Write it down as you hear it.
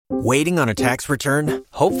Waiting on a tax return?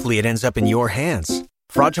 Hopefully it ends up in your hands.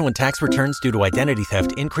 Fraudulent tax returns due to identity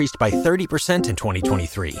theft increased by 30% in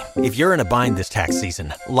 2023. If you're in a bind this tax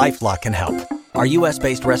season, LifeLock can help. Our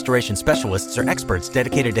U.S.-based restoration specialists are experts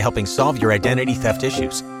dedicated to helping solve your identity theft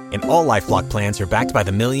issues. And all LifeLock plans are backed by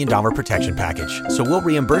the $1 Million Protection Package. So we'll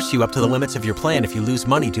reimburse you up to the limits of your plan if you lose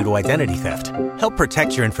money due to identity theft. Help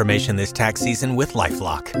protect your information this tax season with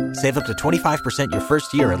LifeLock. Save up to 25% your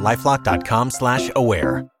first year at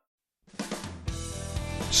LifeLock.com/aware.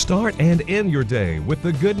 Start and end your day with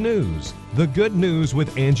the good news. The Good News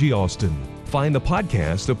with Angie Austin. Find the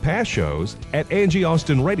podcast of past shows at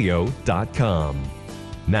angieaustinradio.com.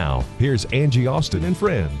 Now, here's Angie Austin and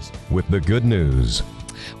friends with the good news.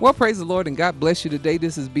 Well, praise the Lord and God bless you today.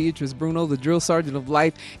 This is Beatrice Bruno, the drill sergeant of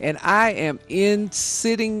life, and I am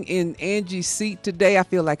sitting in Angie's seat today. I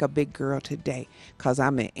feel like a big girl today because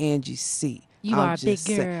I'm in Angie's seat. You are a big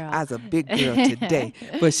girl. I was a big girl today,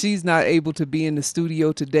 but she's not able to be in the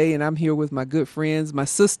studio today, and I'm here with my good friends, my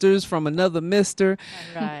sisters from another mister.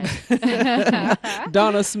 Right.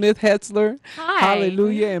 Donna Smith Hetzler. Hi.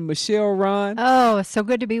 Hallelujah. And Michelle Ron. Oh, so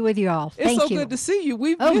good to be with you all. It's Thank so you. good to see you.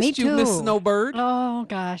 We've me missed you, too. Miss Snowbird. Oh,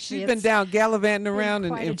 gosh. She's been down gallivanting around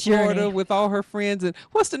in quite a Florida journey. with all her friends. And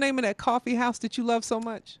what's the name of that coffee house that you love so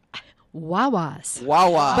much? Wawa's.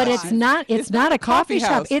 Wawa. But it's not a coffee shop.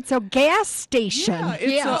 house. It's a gas station. Yeah,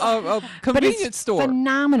 it's a But convenience it's store.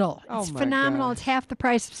 phenomenal. Oh, It's my phenomenal. gosh. It's half the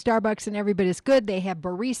price of Starbucks and every bit as good. They have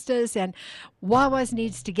baristas, and Wawa's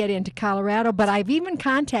needs to get into Colorado, but I've even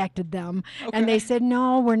contacted them, and they said,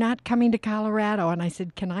 no, we're not coming to Colorado. And I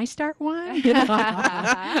said, can I start one? You know?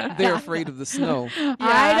 They're afraid of the snow.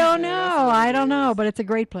 I don't know, but it's a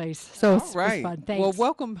great place. So it's Right. fun. Thanks. Well,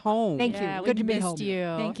 welcome home. Thank Yeah, you. we Good to be missed home. you.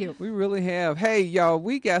 Thank you. We really have. Hey, y'all,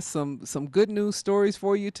 we got some good news stories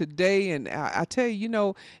for you today. And I tell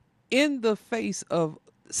you, in the face of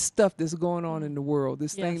stuff that's going on in the world,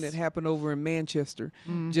 this thing Yes. that happened over in Manchester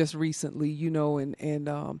just recently, and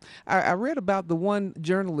I read about the one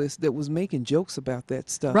journalist that was making jokes about that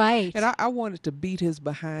stuff. Right. And I wanted to beat his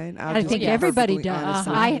behind. I think everybody does.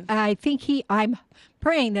 I think I'm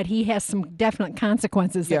praying that he has some definite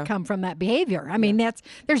consequences that come from that behavior. I mean,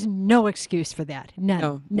 there's no excuse for that.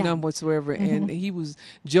 None whatsoever. And he was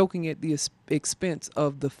joking at the expense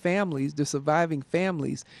of the families, the surviving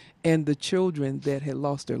families, and the children that had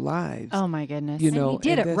lost their lives. Oh, my goodness. And he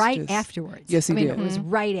did it right afterwards. Yes, he did. It was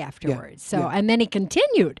right afterwards. So, yeah. and then he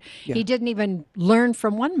continued. Yeah. He didn't even learn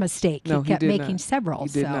from one mistake. No, he kept did making not. several. He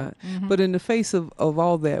did so. not. But in the face of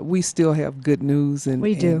all that, we still have good news. And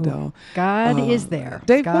We do. And, God is there.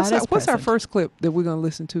 Dave, God is what's our present. first clip that we're going to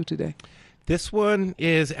listen to today? This one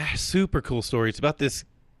is a super cool story. It's about this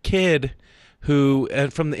kid who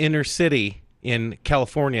from the inner city in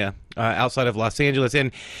California, outside of Los Angeles,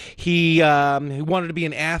 and he wanted to be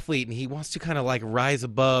an athlete, and he wants to kind of like rise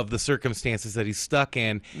above the circumstances that he's stuck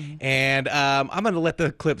in. And I'm going to let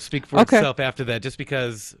the clip speak for itself after that, just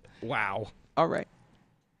because, wow. All right.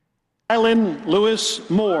 Kylan Lewis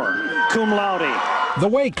Moore, cum laude. The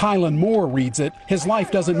way Kylan Moore reads it, his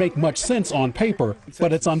life doesn't make much sense on paper,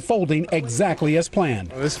 but it's unfolding exactly as planned.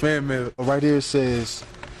 This fan mail right here says,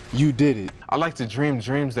 "You did it." I like to dream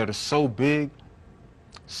dreams that are so big,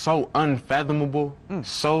 so unfathomable,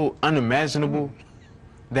 so unimaginable,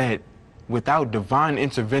 that without divine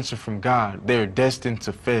intervention from God, they're destined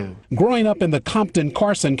to fail. Growing up in the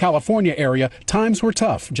Compton-Carson, California area, times were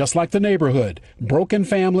tough, just like the neighborhood. Broken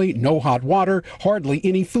family, no hot water, hardly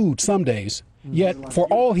any food some days. Yet, for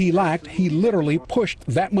all he lacked, he literally pushed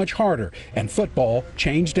that much harder, and football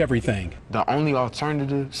changed everything. The only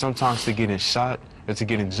alternative sometimes to getting shot or to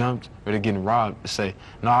getting jumped or to getting robbed is say,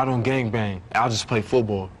 "No, I don't gangbang, I'll just play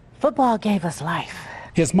football." Football gave us life.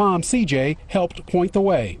 His mom, CJ, helped point the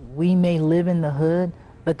way. We may live in the hood,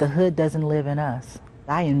 but the hood doesn't live in us.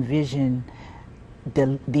 I envision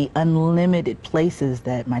the unlimited places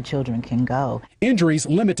that my children can go. Injuries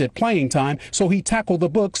limited playing time, so he tackled the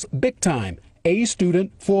books big time. A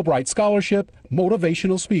student, Fulbright scholarship,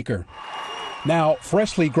 motivational speaker. Now,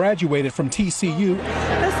 freshly graduated from TCU,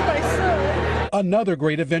 That's my son. another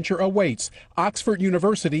great adventure awaits. Oxford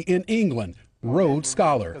University in England, Rhodes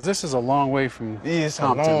Scholar. This is a long way from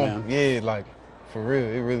Compton, man. Yeah, like, for real,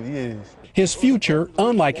 it really is. His future,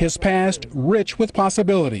 unlike his past, rich with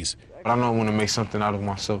possibilities. But I know I want to make something out of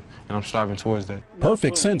myself, and I'm striving towards that.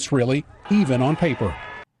 Perfect sense, really, even on paper.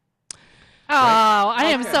 Oh, I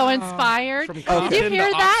am so inspired. From Did Compton you hear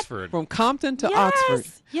to that? Oxford. From Compton to Yes. Oxford.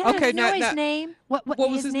 Yes. Okay, You know now his name? What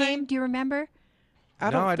was his his name? name? Do you remember?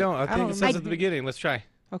 No, I don't. I think it says at the beginning. Let's try.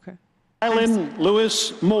 Okay. Alan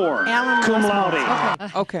Lewis Moore, cum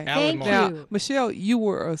laude. Okay. Thank Now, you. Michelle, you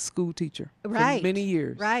were a school teacher for many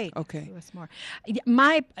years. Right. Okay. Lewis Moore.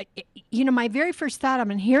 My very first thought on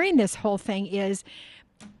hearing this whole thing is,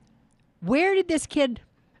 where did this kid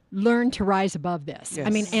learn to rise above this? Yes. I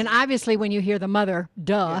mean, and obviously when you hear the mother,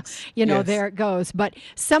 Yes. there it goes. But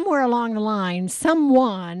somewhere along the line,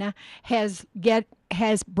 someone has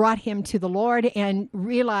brought him to the Lord and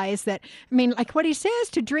realized that, I mean, like what he says,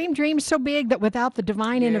 to dream dreams so big that without the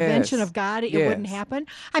divine intervention of God, it wouldn't happen.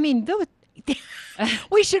 I mean,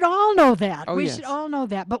 we should all know that. Oh, we yes. should all know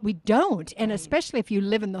that, but we don't. And especially if you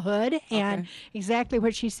live in the hood, and exactly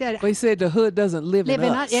what she said. But he said the hood doesn't live in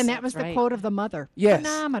us. And that was the quote of the mother. Yes.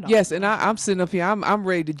 Phenomenal. Yes, and I'm sitting up here. I'm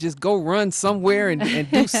ready to just go run somewhere and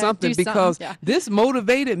do something because this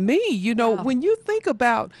motivated me. You know, when you think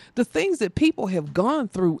about the things that people have gone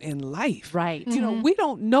through in life, Right. You know, we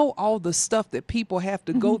don't know all the stuff that people have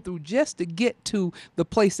to go through just to get to the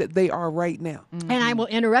place that they are right now. And I will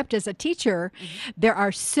interrupt as a teacher. There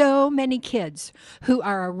are so many kids who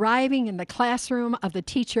are arriving in the classroom of the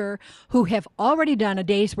teacher who have already done a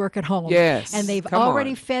day's work at home. Yes. And they've Come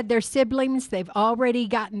already on. fed their siblings. They've already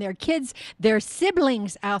gotten their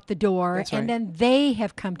siblings out the door. That's and right. then they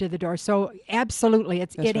have come to the door. So absolutely,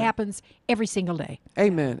 it right. happens every single day.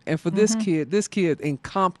 Amen. And for this kid in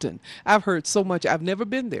Compton, I've heard so much. I've never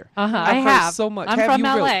been there. I I've have. heard so much. I'm Have from you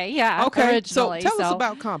LA. really? Yeah. Okay. Originally. So tell us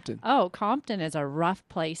about Compton. Oh, Compton is a rough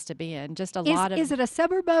place to be in. Just a lot of. Is it a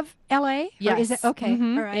suburb of LA? Yes. Or is it? Okay.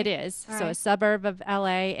 Mhm. All right. It is. All So a right. suburb of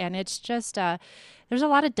LA, and it's just there's a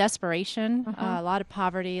lot of desperation, a lot of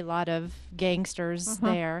poverty, a lot of gangsters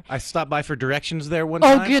there. I stopped by for directions there one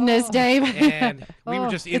Oh time. goodness, Dave! And we were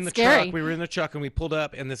just in it's the scary. truck. We were in the truck and we pulled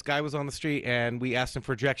up, and this guy was on the street, and we asked him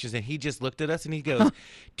for directions, and he just looked at us and he goes,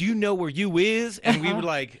 "Do you know where you is?" And we were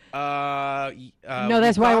like, No, we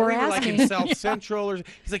that's why thought we're we were like in asking. South Central, or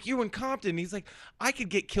he's like, "You're in Compton." He's like, "I could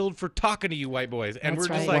get killed for talking to you, white boys," and That's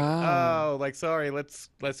we're just right. like, Wow. "Oh, like sorry, let's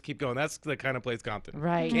keep going." That's the kind of place Compton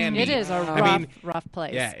Right. can It be. is a I rough, mean, rough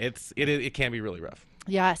place. yeah, it can be really rough.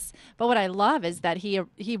 Yes, but what I love is that he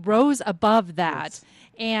rose above that,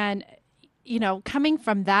 and coming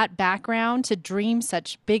from that background to dream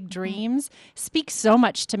such big dreams speaks so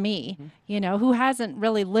much to me. Who hasn't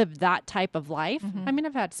really lived that type of life? I mean,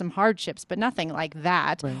 I've had some hardships, but nothing like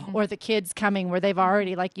that. Right. Or the kids coming where they've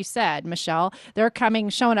already, like you said, Michelle, they're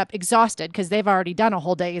showing up exhausted because they've already done a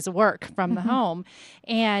whole day's work from the home,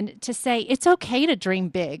 and to say it's okay to dream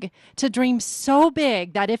big, to dream so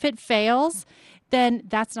big that if it fails, then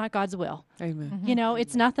that's not God's will. Amen.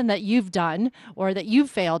 It's nothing that you've done or that you've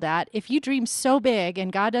failed at. If you dream so big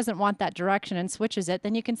and God doesn't want that direction and switches it,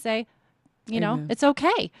 then you can say, Amen. it's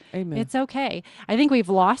okay. Amen. It's okay. I think we've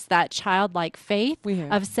lost that childlike faith We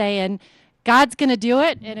have. of saying, God's going to do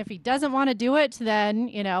it, and if he doesn't want to do it, then,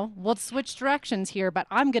 we'll switch directions here, but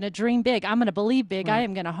I'm going to dream big. I'm going to believe big. I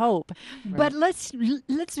am going to hope. But let's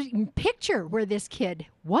picture where this kid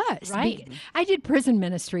was. Right. I did prison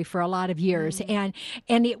ministry for a lot of years, and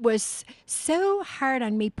it was so hard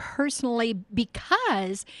on me personally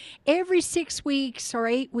because every 6 weeks or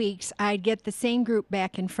 8 weeks I'd get the same group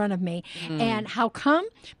back in front of me. And how come?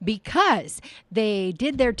 Because they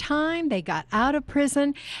did their time, they got out of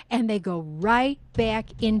prison, and they go right back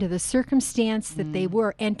into the circumstance that they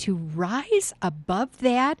were. And to rise above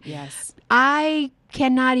that, Yes. I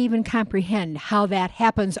cannot even comprehend how that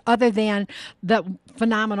happens other than the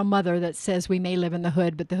phenomenal mother that says we may live in the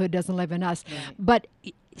hood, but the hood doesn't live in us. But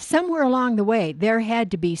somewhere along the way, there had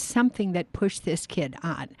to be something that pushed this kid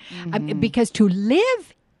on. Because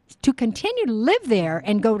to continue to live there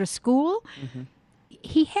and go to school,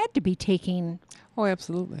 he had to be taking Oh,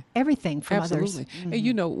 absolutely. everything from Absolutely. others.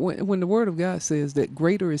 And when the Word of God says that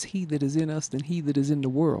greater is He that is in us than he that is in the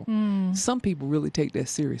world, some people really take that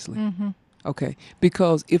seriously. Okay,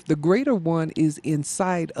 because if the greater one is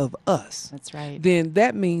inside of us, That's right. then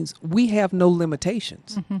that means we have no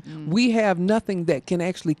limitations. We have nothing that can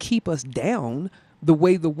actually keep us down the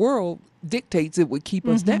way the world dictates it would keep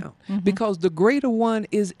us down, because the greater one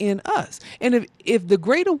is in us. And if the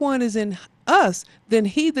greater one is in us, then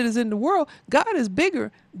he that is in the world, God is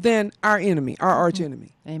bigger than our enemy, our arch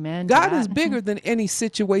enemy. Amen. God is bigger than any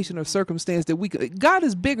situation or circumstance that we could. God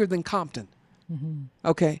is bigger than Compton.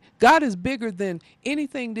 Okay. God is bigger than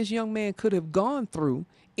anything this young man could have gone through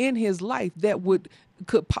in his life that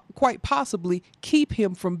could quite possibly keep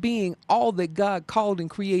him from being all that God called and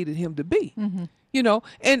created him to be.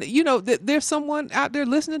 And there's someone out there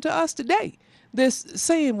listening to us today this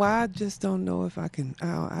saying, well, I just don't know if I can,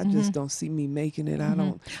 I just don't see me making it. I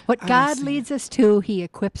don't. What I God don't see leads us to, he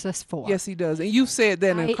equips us for. Yes, he does. And you've said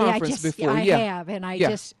that in a conference before. I Yeah. have, and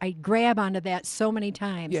I grab onto that so many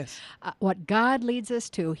times. Yes. What God leads us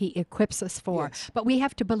to, he equips us for. Yes. But we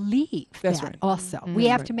have to believe That's that right. also. We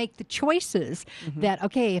have to make the choices that,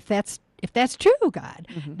 okay, if that's true, God,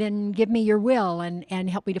 then give me your will and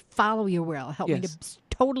help me to follow your will. Help me to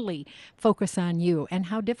totally focus on you, and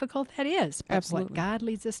how difficult that is. But Absolutely. what God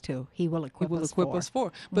leads us to, he will equip us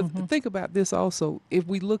for. But think about this also. If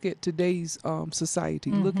we look at today's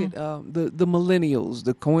society, look at the millennials,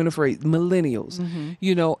 the coin of phrase, millennials,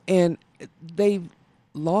 and they've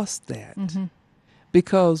lost that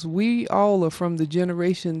because we all are from the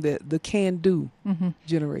generation that the can-do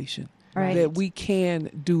generation. Right. That we can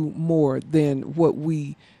do more than what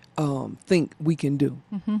we think we can do.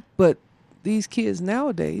 But these kids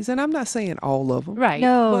nowadays, and I'm not saying all of them, Right.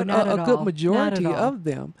 No, but not a at good all. majority Not at all. of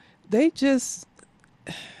them, they just,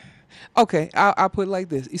 okay, I'll put it like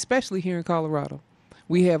this, especially here in Colorado.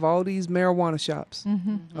 We have all these marijuana shops,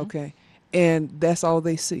 okay, and that's all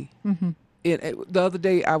they see. The other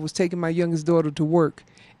day, I was taking my youngest daughter to work,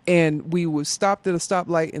 and we were stopped at a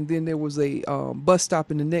stoplight, and then there was a bus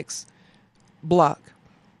stop in the next block,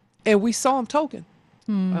 and we saw them token.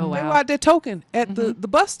 Oh, wow. They were out there token at the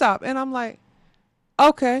bus stop, and I'm like,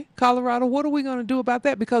 okay, Colorado, what are we going to do about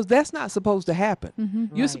that? Because that's not supposed to happen.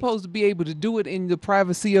 You're Right. supposed to be able to do it in the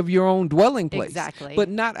privacy of your own dwelling place. Exactly. But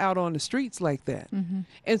not out on the streets like that.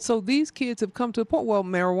 And so these kids have come to a point, well,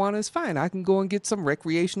 marijuana is fine. I can go and get some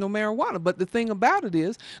recreational marijuana. But the thing about it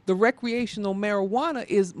is the recreational marijuana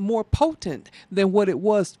is more potent than what it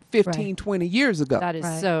was 15, Right. 20 years ago. That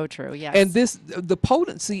is so true. Yes. And the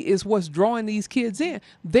potency is what's drawing these kids in.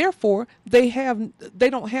 Therefore, they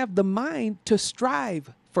don't have the mind to strive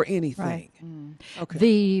for anything. Right.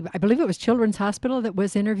 Okay. I believe it was Children's Hospital that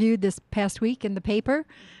was interviewed this past week in the paper,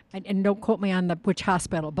 and don't quote me on which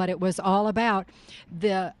hospital, but it was all about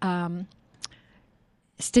the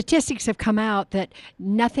statistics have come out that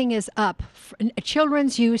nothing is up.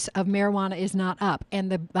 Children's use of marijuana is not up.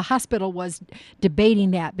 And the hospital was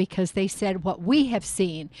debating that because they said what we have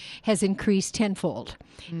seen has increased tenfold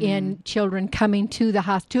in children coming to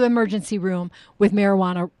the emergency room with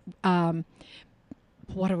marijuana,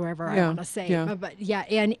 whatever I want to say. Yeah. But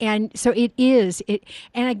and so it is.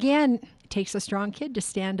 And again, it takes a strong kid to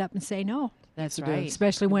stand up and say no. That's Yes, it right. does.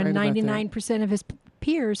 Especially You're when right about that. 99% of his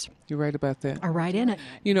peers You're right about that. are right in it.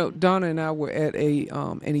 You know, Donna and I were at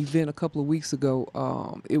an event a couple of weeks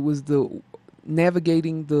ago. It was the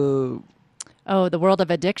navigating the The world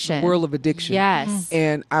of addiction. world of addiction. Yes.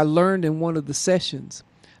 And I learned in one of the sessions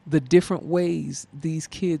the different ways these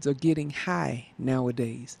kids are getting high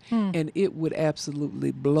nowadays. And it would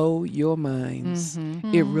absolutely blow your minds.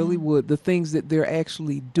 It really would. The things that they're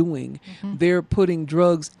actually doing, they're putting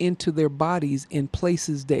drugs into their bodies in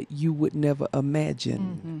places that you would never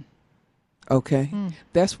imagine. Okay?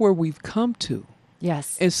 That's where we've come to.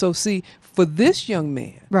 Yes. And so, see, for this young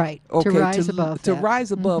man, Right. okay, to rise above to that.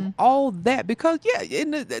 rise above all that, because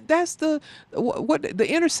that's the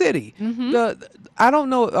inner city. I don't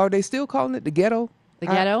know, are they still calling it the ghetto? The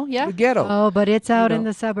ghetto, yeah. The ghetto. Oh, but it's out in know.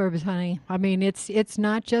 the suburbs, honey. I mean, it's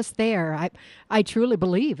not just there. I truly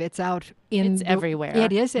believe it's out in It's everywhere.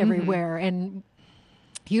 It is everywhere, and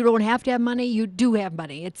you don't have to have money. You do have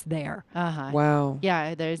money. It's there. Wow.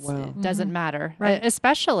 Yeah, Wow. it doesn't matter. Right.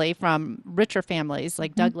 Especially from richer families,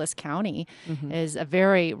 like Douglas County is a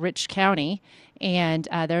very rich county, and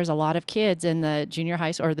there's a lot of kids in the junior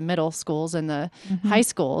high or the middle schools and the high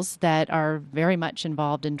schools that are very much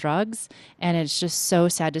involved in drugs, and it's just so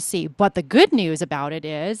sad to see. But the good news about it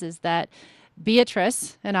is that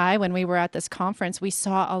Beatrice and I, when we were at this conference, we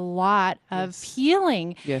saw a lot of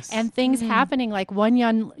healing and things happening. Like one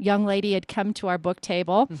young lady had come to our book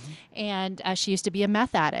table, and she used to be a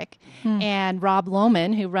meth addict. And Rob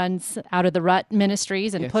Lohman, who runs Out of the Rut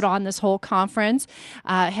Ministries and put on this whole conference,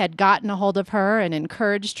 had gotten a hold of her and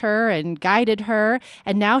encouraged her and guided her.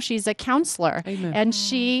 And now she's a counselor. Amen. And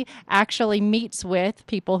she actually meets with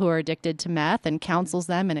people who are addicted to meth and counsels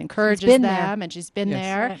them and encourages them. there. And she's been Yes.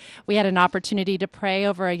 there. Right. We had an opportunity to pray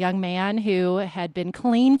over a young man who had been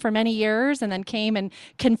clean for many years and then came and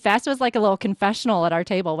confessed. It was like a little confessional at our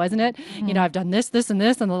table, wasn't it? You know, I've done this, this, and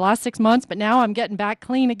this in the last 6 months, but now I'm getting back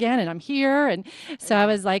clean again and I'm here. And so I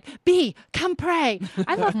was like, B, come pray.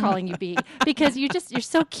 I love calling you B because you're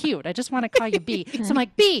so cute. I just want to call you B. So I'm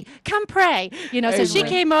like, B, come pray. You know, so she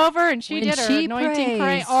Amen. came over and she When did her she anointing prayer.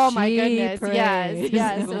 prays, Oh my she goodness. Yes, prays.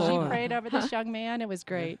 yes. The So she Lord. prayed over this young man. It was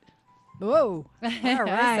great. Whoa. All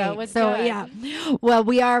right. So it was good. yeah. Well,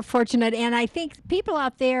 we are fortunate. And I think people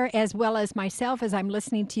out there, as well as myself, as I'm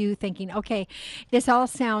listening to you, thinking, okay, this all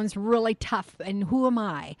sounds really tough. And who am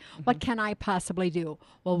I? What can I possibly do?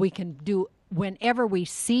 Well, we can do whenever we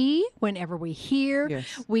see, whenever we hear,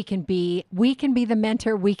 Yes. we can be the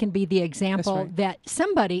mentor, we can be the example right. that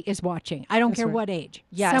somebody is watching. I don't That's care right. what age.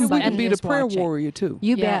 Yes. And we Somebody can be the is prayer watching. warrior too.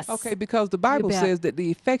 You Yes. bet. Okay, because the Bible bet. says that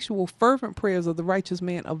the effectual, fervent prayers of the righteous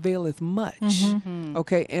man availeth much. Mm-hmm.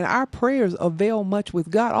 Okay, and our prayers avail much with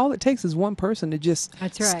God. All it takes is one person to just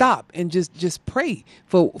That's right. stop and just pray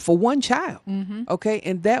for one child. Mm-hmm. Okay,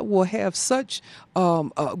 and that will have such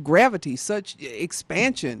gravity, such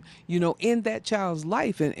expansion, in that child's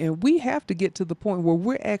life. And we have to get to the point where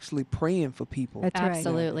we're actually praying for people. That's right.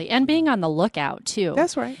 Absolutely. And being on the lookout, too.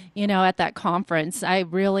 That's right. At that conference, I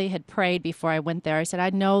really had prayed before I went there. I said, I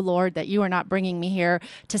know, Lord, that you are not bringing me here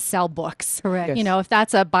to sell books. Correct. Yes. If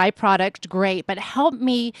that's a byproduct, great. But help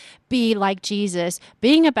me be like Jesus,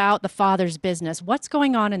 being about the Father's business. What's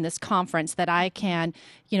going on in this conference that I can,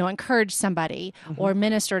 encourage somebody or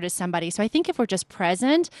minister to somebody? So I think if we're just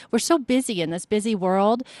present, we're so busy in this busy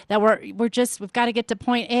world that we've got to get to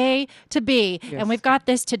point A to B, and we've got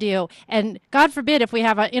this to do. And God forbid if we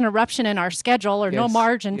have an interruption in our schedule or no Yes.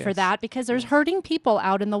 margin for Yes. that, because there's hurting people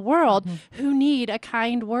out in the world who need a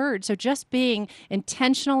kind word. So just being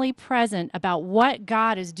intentionally present about what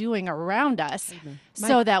God is doing around us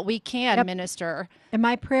so that we can minister. And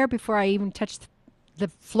my prayer before I even touch the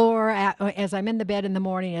floor as I'm in the bed in the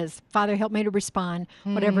morning is, Father, help me to respond,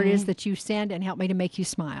 whatever it is that you send, and help me to make you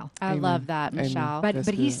smile. I love that, Michelle. But That's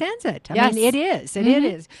he good. sends it. I Yes. mean, it is. It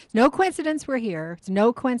is. No coincidence we're here. It's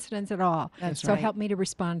no coincidence at all. That's so right. help me to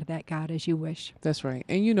respond to that, God, as you wish. That's right.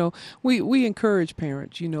 And we encourage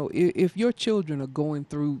parents, if your children are going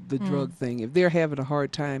through the drug thing, if they're having a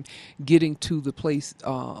hard time getting to the place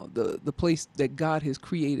the place that God has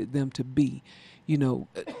created them to be,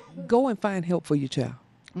 go and find help for your child.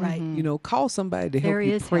 Right. Call somebody to help There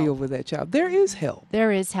you is pray help. over that child. There is help.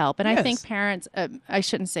 There is help. And I think Yes. parents, I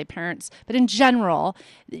shouldn't say parents, but in general,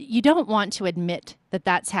 you don't want to admit that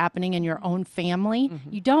that's happening in your own family.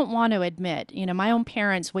 You don't want to admit, my own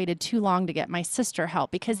parents waited too long to get my sister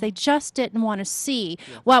help because they just didn't want to see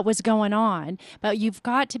what was going on. But you've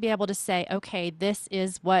got to be able to say, okay, this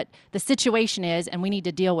is what the situation is, and we need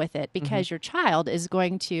to deal with it, because your child is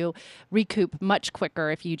going to recoup much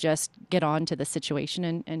quicker if you just get on to the situation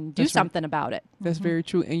and do That's right. something about it. That's very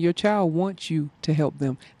true. And your child wants you to help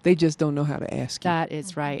them. They just don't know how to ask you. That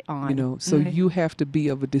is right on. So you have to be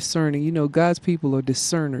of a discerning. God's people are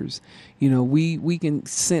discerners. We can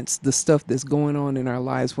sense the stuff that's going on in our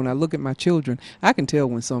lives. When I look at my children, I can tell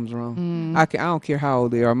when something's wrong. I don't care how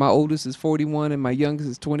old they are. My oldest is 41 and my youngest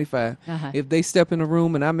is 25. If they step in a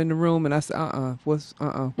room and I'm in the room and I say, what's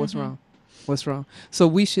wrong? What's wrong? So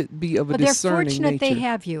we should be of a But they're discerning fortunate nature. they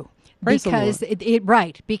have you. Praise the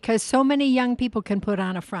Because because so many young people can put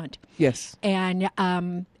on a front. Yes. And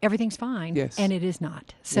everything's fine. Yes. And it is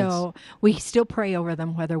not. So we still pray over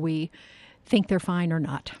them whether we think they're fine or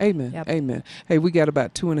not. Amen. Yep. Amen. Hey, we got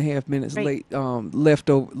about 2.5 minutes Great. left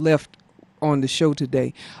on the show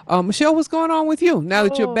today. Michelle, what's going on with you now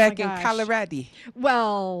that you're Oh, back my in gosh. Colorado?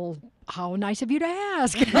 Well, how nice of you to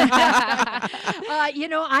ask.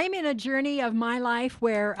 I'm in a journey of my life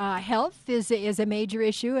where health is a major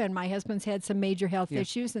issue, and my husband's had some major health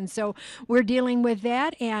issues, and so we're dealing with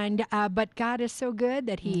that. And but God is so good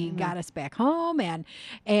that He got us back home and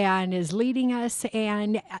is leading us,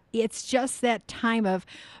 and it's just that time of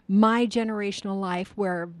my generational life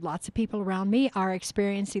where lots of people around me are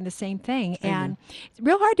experiencing the same thing, and it's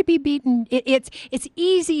real hard to be beaten. It's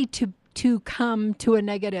easy to come to a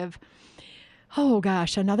negative. Oh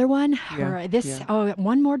gosh, another one? Yeah, Or this? Oh,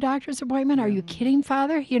 one more doctor's appointment? Are you kidding,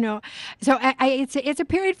 Father? So it's a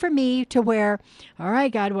period for me to where, all right,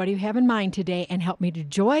 God, what do you have in mind today? And help me to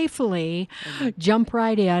joyfully jump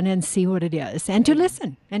right in and see what it is, and to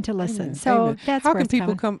listen So Amen. that's how where can it's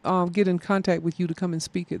people coming. come get in contact with you to come and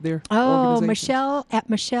speak at their Oh, organization? Michelle at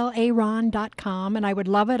michellearon.com, and I would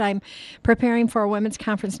love it. I'm preparing for a women's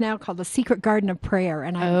conference now called The Secret Garden of Prayer,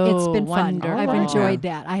 and it's been fun. wonderful. I've enjoyed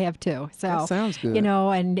that. I have too. So That sounds good.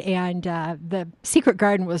 and The Secret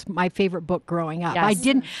Garden was my favorite book growing up. Yes.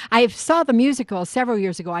 I saw the musical several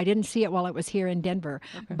years ago. I didn't see it while it was here in Denver,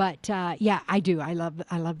 but I do. I love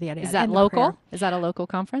the idea. Is that And the local? prayer. Is that a local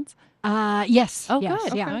conference? Yes. Oh, yes,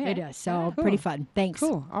 good. Yeah, Okay. it is. So Cool. pretty fun. Thanks.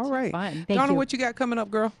 Cool. All right. Fun. Thank Donna, you. what you got coming up,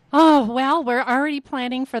 girl? Oh, well, we're already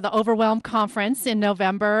planning for the Overwhelm Conference in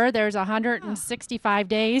November. There's 165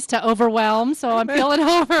 days to overwhelm, so I'm feeling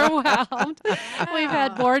overwhelmed. We've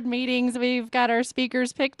had board meetings. We've We've got our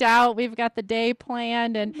speakers picked out. We've got the day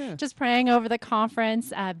planned and just praying over the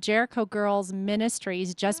conference. Jericho Girls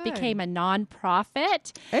Ministries just became a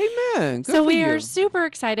nonprofit. Amen. Good so for we you. are super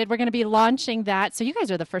excited. We're going to be launching that. So you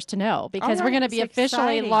guys are the first to know because we're going to be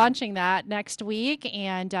officially launching that next week.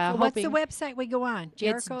 And so what's the website we go on?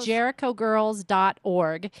 It's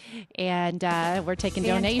jerichogirls.org. And we're taking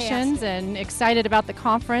donations and excited about the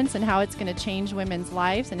conference and how it's going to change women's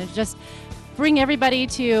lives. And it's just bring everybody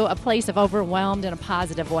to a place of overwhelmed in a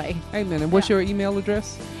positive way. Amen. And what's your email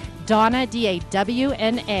address? Donna,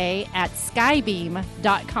 DAWNA, at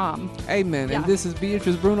skybeam.com. Amen. Yeah. And this is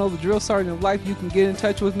Beatrice Bruno, the Drill Sergeant of Life. You can get in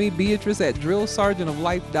touch with me, Beatrice, at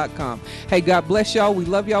drillsergeantoflife.com. Hey, God bless y'all. We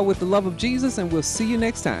love y'all with the love of Jesus, and we'll see you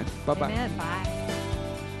next time. Bye-bye. Amen. Bye.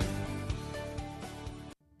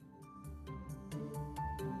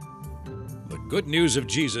 The good news of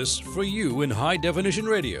Jesus for you in high definition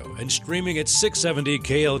radio and streaming at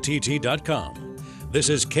 670kltt.com. This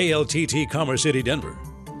is KLTT Commerce City, Denver.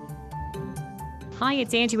 Hi,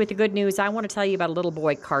 it's Angie with the good news. I want to tell you about a little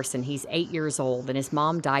boy, Carson. He's 8 years old, and his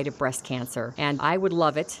mom died of breast cancer. And I would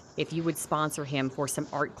love it if you would sponsor him for some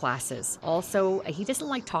art classes. Also, he doesn't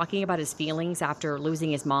like talking about his feelings after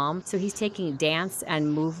losing his mom, so he's taking dance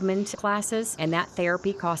and movement classes, and that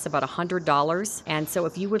therapy costs about $100. And so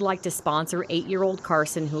if you would like to sponsor 8-year-old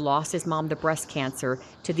Carson, who lost his mom to breast cancer,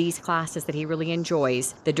 to these classes that he really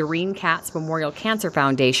enjoys, the Doreen Katz Memorial Cancer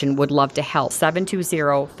Foundation would love to help.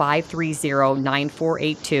 720-530-9482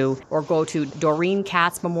 or go to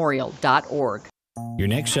DoreenKatzMemorial.org. Your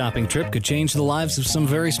next shopping trip could change the lives of some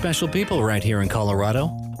very special people right here in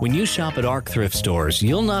Colorado. When you shop at ARC thrift stores,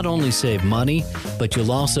 you'll not only save money, but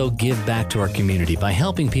you'll also give back to our community by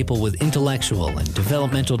helping people with intellectual and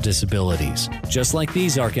developmental disabilities, just like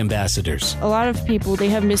these ARC ambassadors. A lot of people, they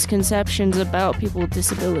have misconceptions about people with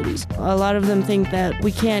disabilities. A lot of them think that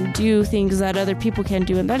we can't do things that other people can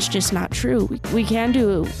do, and that's just not true. We can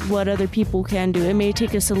do what other people can do. It may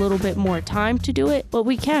take us a little bit more time to do it, but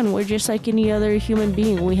we can. We're just like any other human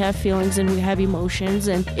being. We have feelings and we have emotions,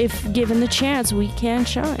 and if given the chance, we can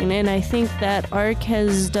shine. And I think that ARC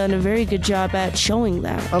has done a very good job at showing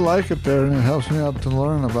that. I like it there, and it helps me out to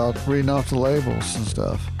learn about reading off the labels and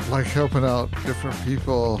stuff. I like helping out different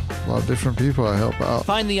people. A lot of different people I help out.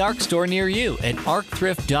 Find the ARC store near you at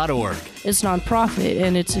arcthrift.org. It's nonprofit,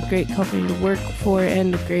 and it's a great company to work for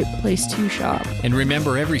and a great place to shop. And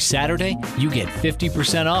remember, every Saturday, you get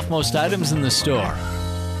 50% off most items in the store.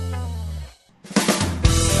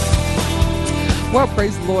 Well,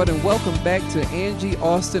 praise the Lord, and welcome back to Angie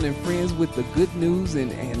Austin and Friends with the Good News.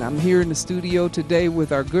 And I'm here in the studio today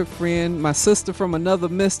with our good friend, my sister from another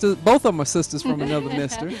mister. Both of them are sisters from another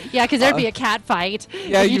mister. Yeah, because there'd be a cat fight.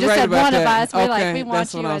 Yeah, if you you're just right said about one that. of us. We're Okay, we want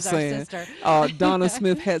that's you what I'm as saying. our sister. Donna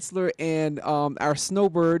Smith-Hetzler and our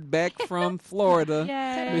snowbird back from Florida,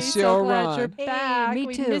 Yay, Michelle so glad Ron. you're back. me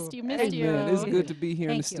We too. missed you. It's good to be here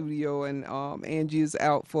in the studio, and Angie is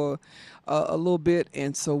out for a little bit,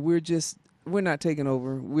 and so we're not taking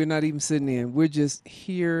over. We're not even sitting in. We're just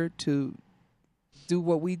here to do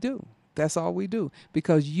what we do. That's all we do,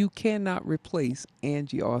 because you cannot replace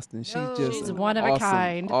Angie Austin. She's one of a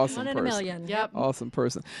kind. Awesome One in person. a million. Yep. Awesome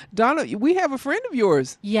person. Donna, we have a friend of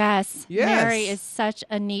yours. Yes. Yes. Mary is such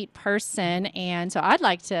a neat person. And so I'd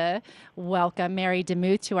like to welcome Mary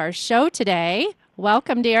DeMuth to our show today.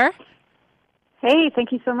 Welcome, dear. Hey,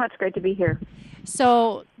 thank you so much. Great to be here.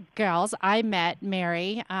 So, girls, I met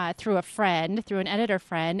Mary through an editor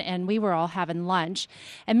friend, and we were all having lunch.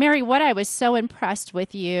 And Mary, what I was so impressed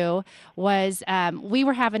with you was we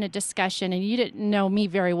were having a discussion, and you didn't know me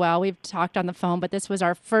very well. We've talked on the phone, but this was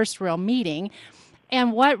our first real meeting.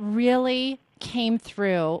 And what really came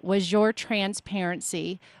through was your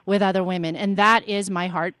transparency with other women, and that is my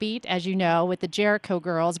heartbeat, as you know, with the Jericho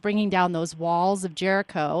Girls, bringing down those walls of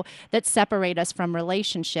Jericho that separate us from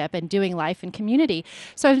relationship and doing life in community.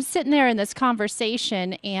 So I'm sitting there in this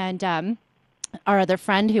conversation, and our other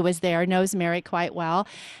friend who was there knows Mary quite well.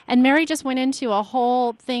 And Mary just went into a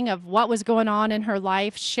whole thing of what was going on in her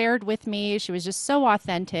life, shared with me. She was just so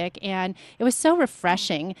authentic, and it was so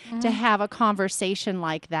refreshing to have a conversation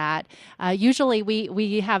like that. Usually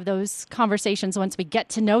we have those conversations once we get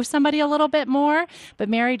to know somebody a little bit more, but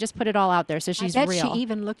Mary just put it all out there, so she's I bet real. she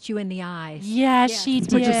even looked you in the eyes. Yes, she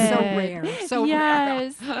did. Which is so rare. So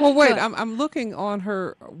yes. rare. Well, wait, I'm looking on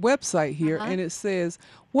her website here, and it says,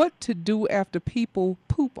 what to do after people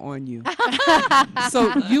poop on you.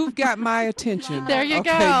 So you've got my attention. There you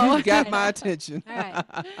okay, go. You've got my attention. All right.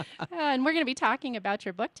 And we're going to be talking about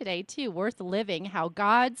your book today, too, Worth Living, How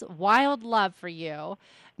God's Wild Love for You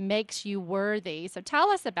Makes You Worthy. So tell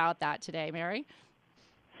us about that today, Mary.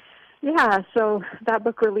 Yeah, so that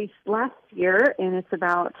book released last year, and it's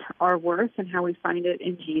about our worth and how we find it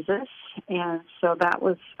in Jesus. And so that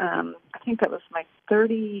was, I think that was my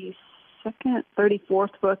 34th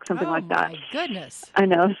book, something like that. Oh, my goodness. I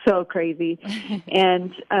know, so crazy.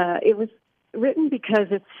 And it was written because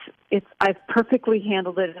I've perfectly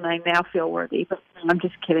handled it, and I now feel worthy. But I'm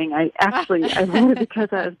just kidding. I wrote it because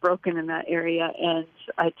I was broken in that area, and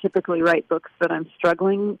I typically write books that I'm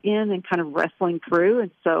struggling in and kind of wrestling through,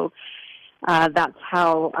 and so that's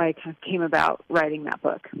how I kind of came about writing that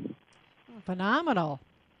book. Phenomenal.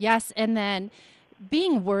 Yes, and then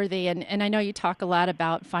being worthy, and I know you talk a lot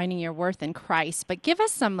about finding your worth in Christ, but give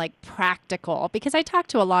us some practical, because I talk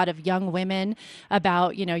to a lot of young women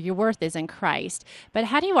about, your worth is in Christ, but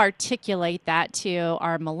how do you articulate that to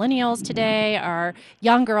our millennials today, our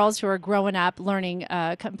young girls who are growing up learning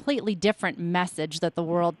a completely different message that the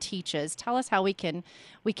world teaches? Tell us how we can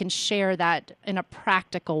share that in a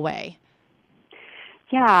practical way.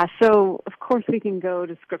 Yeah, so of course we can go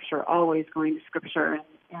to Scripture, always going to Scripture, and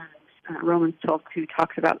Romans 12:2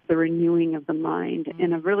 talks about the renewing of the mind. Mm-hmm.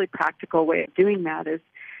 And a really practical way of doing that is,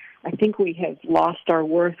 I think we have lost our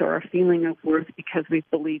worth or our feeling of worth because we've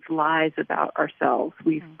believed lies about ourselves.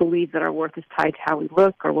 We've believed that our worth is tied to how we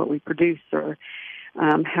look or what we produce or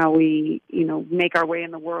how we, make our way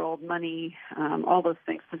in the world, money, all those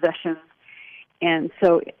things, possessions. And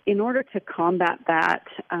so in order to combat that,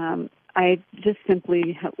 I just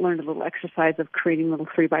simply learned a little exercise of creating little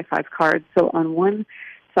 3x5 cards. So on one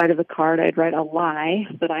side of the card, I'd write a lie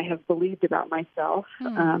that I have believed about myself.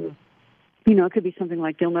 It could be something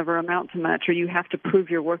like, you'll never amount to much, or you have to prove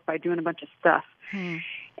your worth by doing a bunch of stuff.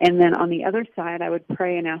 And then on the other side, I would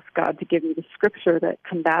pray and ask God to give me the scripture that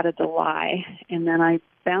combated the lie. And then I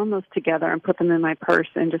bound those together and put them in my purse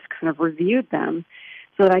and just kind of reviewed them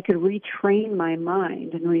so that I could retrain my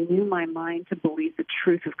mind and renew my mind to believe the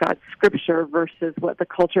truth of God's scripture versus what the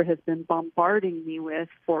culture has been bombarding me with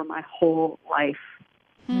for my whole life.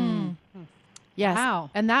 Yes, wow.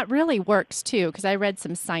 And that really works too, because I read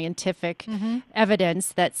some scientific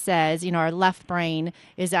evidence that says, our left brain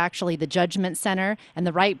is actually the judgment center, and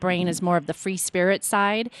the right brain is more of the free spirit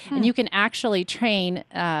side. And you can actually train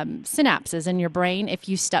synapses in your brain if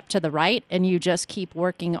you step to the right and you just keep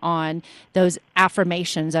working on those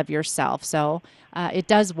affirmations of yourself. So it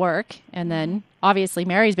does work. And then obviously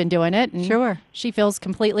Mary's been doing it, and sure, she feels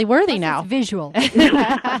completely worthy now. It's visual.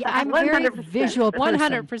 I'm a very visual person.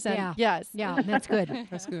 100%. Yes. Yeah, that's good.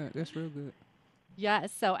 That's good. That's real good.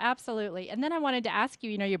 Yes, so absolutely. And then I wanted to ask you,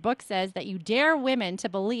 your book says that you dare women to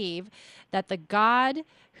believe that the God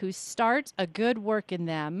who starts a good work in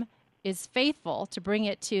them is faithful to bring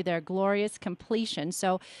it to their glorious completion.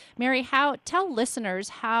 So, Mary, tell listeners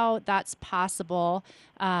how that's possible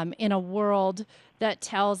in a world that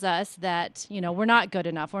tells us that, we're not good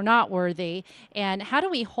enough, we're not worthy, and how do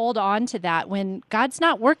we hold on to that when God's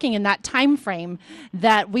not working in that time frame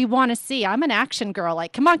that we want to see? I'm an action girl,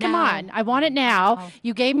 come on, I want it now. Oh.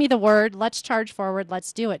 You gave me the word, let's charge forward,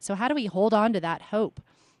 let's do it. So how do we hold on to that hope?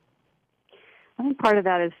 I think part of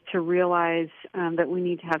that is to realize that we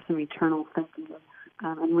need to have some eternal thinking.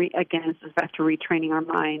 Again, this is back to retraining our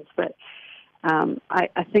minds. But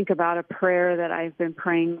I think about a prayer that I've been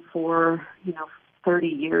praying for, 30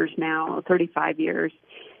 years now, 35 years.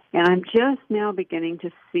 And I'm just now beginning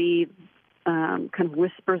to see kind of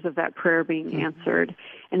whispers of that prayer being answered.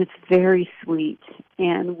 And it's very sweet.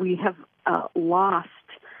 And we have lost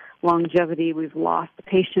longevity. We've lost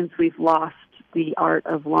patience. We've lost the art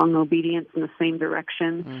of long obedience in the same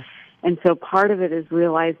direction. And so part of it is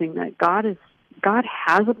realizing that God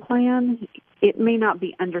has a plan. It may not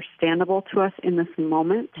be understandable to us in this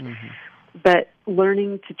moment, but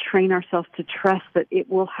learning to train ourselves to trust that it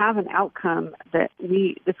will have an outcome that's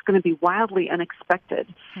going to be wildly unexpected.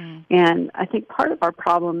 And I think part of our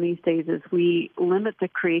problem these days is we limit the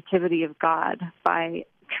creativity of God by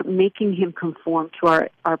making him conform to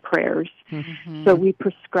our prayers. So we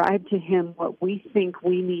prescribe to him what we think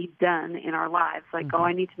we need done in our lives.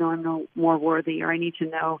 I need to know I'm no more worthy, or I need to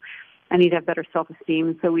know I need to have better self-esteem.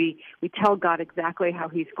 And so we tell God exactly how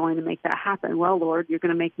he's going to make that happen. Well, Lord, you're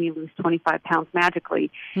going to make me lose 25 pounds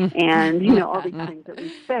magically. And, all these things that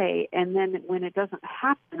we say. And then when it doesn't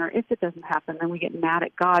happen, or if it doesn't happen, then we get mad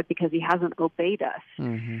at God because he hasn't obeyed us.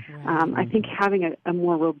 I think having a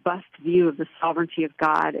more robust view of the sovereignty of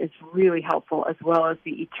God is really helpful, as well as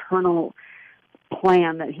the eternal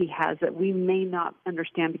plan that he has that we may not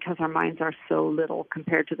understand because our minds are so little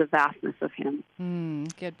compared to the vastness of him.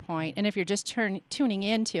 Good point. And if you're just tuning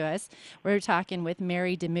in to us, we're talking with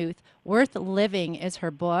Mary DeMuth. Worth Living is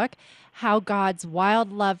her book, How God's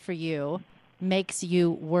Wild Love for You makes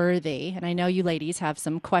you worthy? And I know you ladies have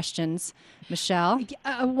some questions. Michelle?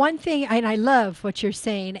 One thing, and I love what you're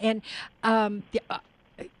saying, and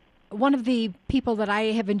one of the people that I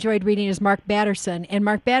have enjoyed reading is Mark Batterson, and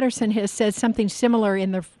Mark Batterson has said something similar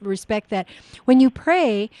in the respect that when you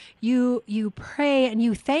pray, you pray and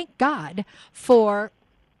you thank God for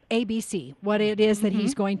ABC, what it is that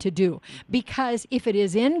he's going to do. Because if it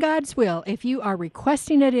is in God's will, if you are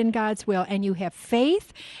requesting it in God's will and you have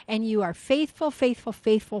faith and you are faithful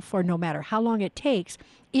for no matter how long it takes,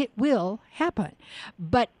 it will happen.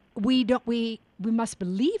 But we must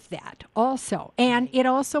believe that also. And it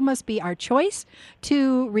also must be our choice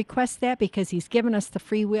to request that because he's given us the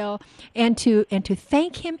free will and to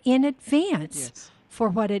thank him in advance for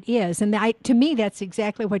what it is. And to me, that's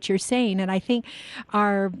exactly what you're saying. And I think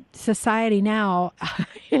our society now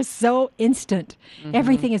is so instant.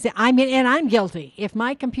 Everything is, and I'm guilty. If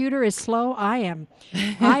my computer is slow, I am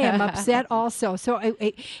upset also. So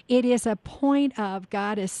it is a point of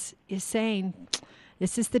God is saying,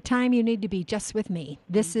 this is the time you need to be just with me.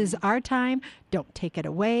 This is our time. Don't take it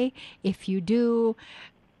away. If you do,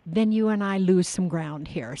 then you and I lose some ground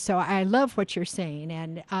here. So I love what you're saying.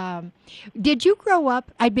 And did you grow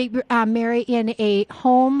up, Mary, in a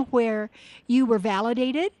home where you were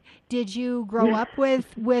validated? Did you grow up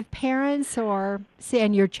with parents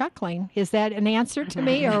and you're chuckling. Is that an answer to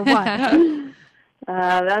me or what?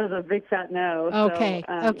 That is a big fat no. Okay.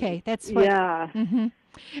 So, okay. That's what. Yeah.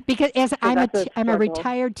 Because I'm a struggle.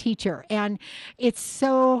 retired teacher, and it's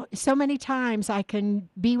so many times I can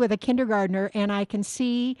be with a kindergartner and I can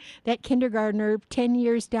see that kindergartner 10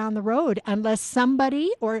 years down the road, unless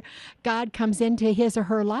somebody or God comes into his or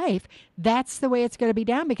her life. That's the way it's going to be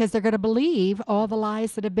down because they're going to believe all the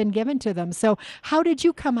lies that have been given to them. So how did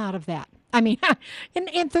you come out of that? I mean,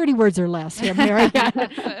 in 30 words or less here, Mary.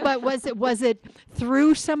 But was it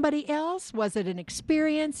through somebody else? Was it an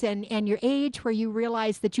experience and your age where you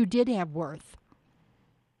realized that you did have worth?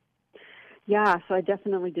 Yeah, so I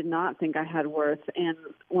definitely did not think I had worth. And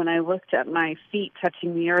when I looked at my feet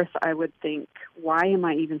touching the earth, I would think, why am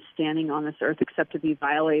I even standing on this earth except to be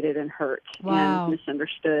violated and hurt and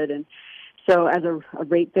misunderstood? And so as a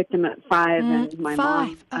rape victim at 5 and my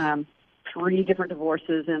mom... 3 different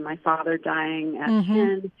divorces and my father dying at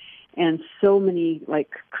 10 and so many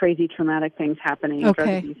crazy traumatic things happening, drug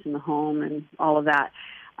abuse in the home and all of that.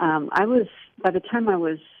 By the time I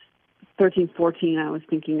was 13, 14, I was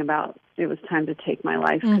thinking about it was time to take my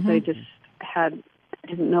life because I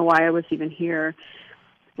didn't know why I was even here.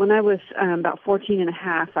 When I was about 14 and a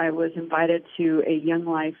half, I was invited to a Young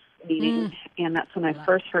Life meeting and that's when I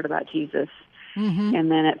first heard about Jesus. And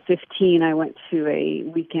then at 15, I went to a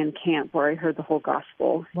weekend camp where I heard the whole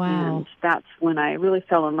gospel. Wow. And that's when I really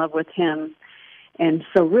fell in love with him. And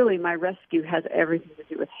so really my rescue has everything to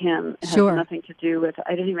do with him. It has nothing to do with,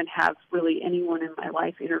 I didn't even have really anyone in my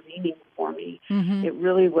life intervening for me. It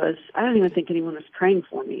really was, I don't even think anyone was praying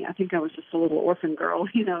for me. I think I was just a little orphan girl,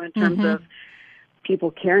 in terms of people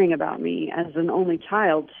caring about me as an only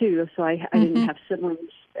child too. So I didn't have siblings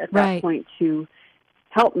at that point to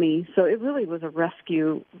help me. So it really was a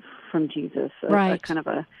rescue from Jesus, a kind of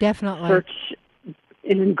a search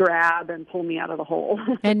and grab and pull me out of the hole.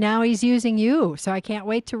 And now he's using you. So I can't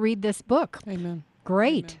wait to read this book. Amen.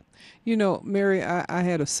 Great. Amen. Mary, I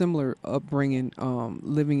had a similar upbringing,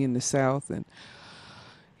 living in the South. And,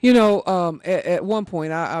 at one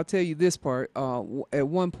point, I'll tell you this part. At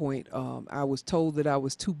one point, I was told that I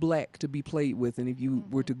was too black to be played with. And if you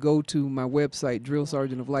were to go to my website,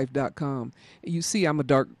 drillsergeantoflife.com, you see I'm a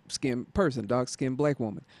dark-skinned person, dark-skinned black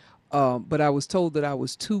woman. But I was told that I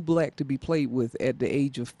was too black to be played with at the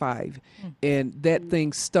age of 5. And that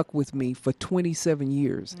thing stuck with me for 27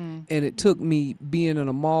 years. And it took me being in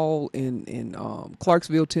a mall in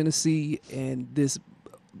Clarksville, Tennessee, and this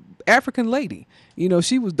African lady,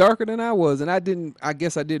 she was darker than I was, and I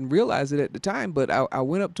guess I didn't realize it at the time, but I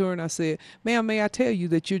went up to her and I said, ma'am, may I tell you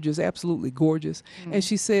that you're just absolutely gorgeous? And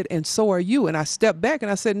she said, and so are you. And I stepped back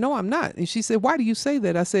and I said, no, I'm not. And she said, why do you say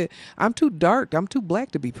that? I said, I'm too dark, I'm too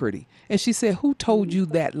black to be pretty. And she said, who told you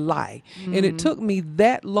that lie? And it took me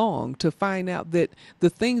that long to find out that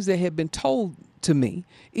the things that had been told to me,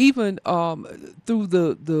 even through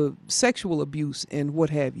the sexual abuse and what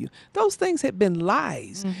have you, those things had been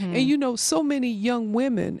lies. And so many young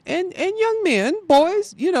women and young men,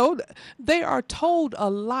 boys, they are told a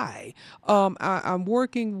lie. I'm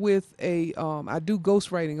working with I do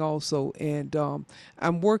ghostwriting also, and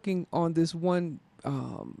I'm working on this one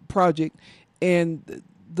project, and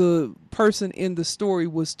the person in the story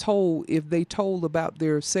was told if they told about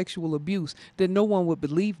their sexual abuse that no one would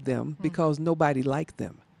believe them because nobody liked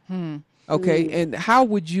them. Okay, and how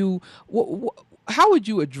would you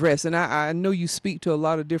address, and I know you speak to a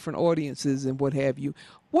lot of different audiences and what have you,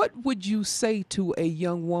 what would you say to a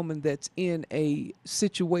young woman that's in a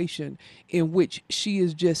situation in which she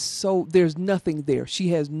is just there's nothing there, she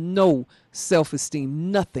has no self-esteem,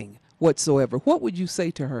 nothing whatsoever? What would you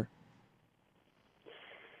say to her?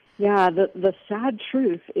 Yeah, the sad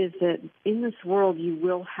truth is that in this world you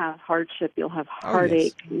will have hardship, you'll have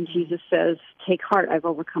heartache, and Jesus says, take heart, I've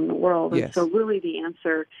overcome the world. And so really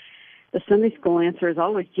the Sunday school answer is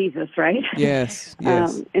always Jesus, right? Yes,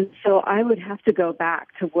 yes. And so I would have to go back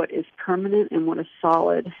to what is permanent and what is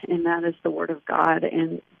solid, and that is the Word of God,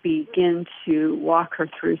 and begin to walk her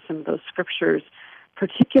through some of those scriptures,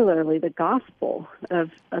 particularly the gospel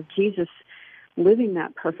of Jesus living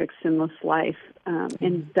that perfect sinless life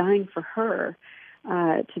and dying for her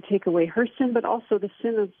to take away her sin, but also the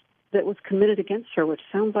sin that was committed against her, which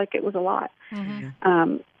sounds like it was a lot.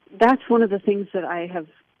 That's one of the things that I have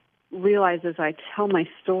realized as I tell my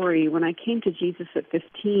story. When I came to Jesus at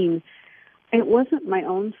 15, it wasn't my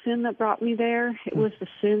own sin that brought me there. It was the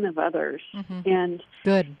sin of others. And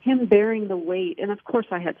him bearing the weight. And of course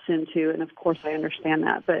I had sin too, and of course I understand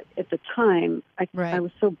that. But at the time, I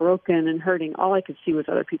was so broken and hurting. All I could see was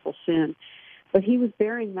other people's sin. But he was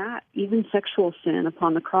bearing that, even sexual sin,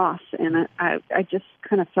 upon the cross. And I just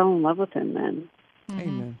kind of fell in love with him then.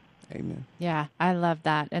 Amen. Amen. Yeah, I love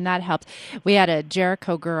that. And that helped. We had a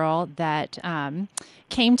Jericho girl that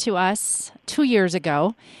came to us 2 years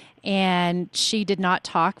ago, and she did not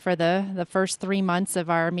talk for the first 3 months of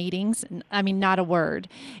our meetings. I mean, not a word.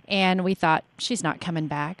 And we thought, she's not coming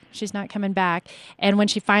back. She's not coming back. And when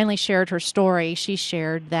she finally shared her story, she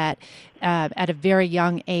shared that at a very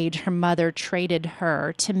young age, her mother traded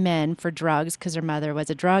her to men for drugs because her mother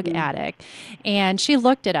was a drug addict. And she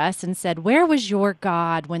looked at us and said, where was your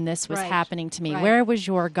God when this was happening to me? Where was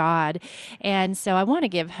your God? And so I want to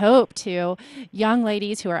give hope to young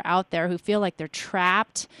ladies who are out there who feel like they're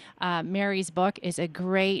trapped. Mary's book is a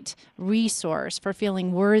great resource for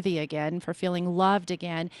feeling worthy again, for feeling loved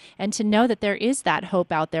again, and to know that there is that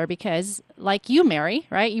hope out there because, like you, Mary,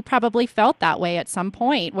 right? You probably felt that way at some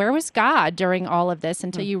point. Where was God during all of this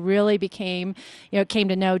until you really came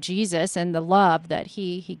to know Jesus and the love that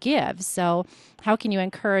he gives? So how can you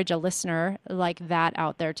encourage a listener like that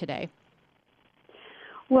out there today?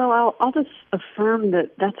 Well, I'll just affirm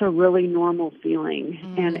that that's a really normal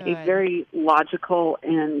feeling and a very logical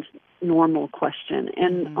and normal question.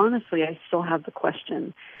 And honestly, I still have the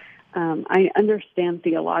question. I understand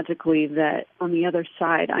theologically that on the other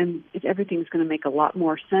side, everything's going to make a lot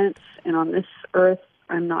more sense. And on this earth,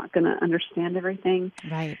 I'm not going to understand everything.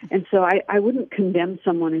 Right. And so I wouldn't condemn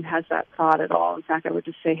someone who has that thought at all. In fact, I would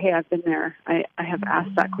just say, hey, I've been there. I have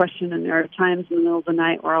asked that question, and there are times in the middle of the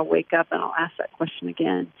night where I'll wake up and I'll ask that question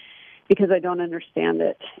again because I don't understand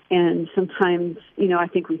it. And sometimes, I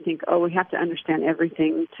think we think, we have to understand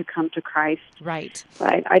everything to come to Christ. Right.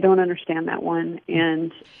 But I don't understand that one.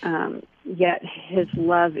 And yet his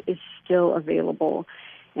love is still available.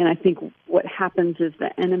 And I think what happens is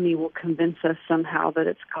the enemy will convince us somehow that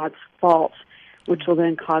it's God's fault, which will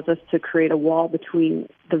then cause us to create a wall between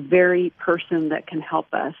the very person that can help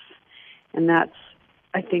us. And that's,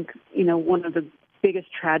 I think, one of the biggest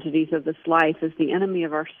tragedies of this life is the enemy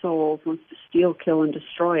of our souls wants to steal, kill, and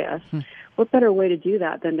destroy us. What better way to do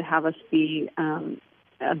that than to have us be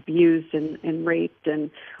abused and raped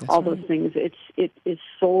and all those things? It is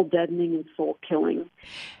soul deadening and soul killing.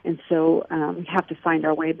 And so we have to find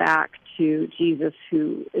our way back to Jesus,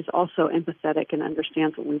 who is also empathetic and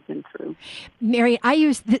understands what we've been through. Mary, I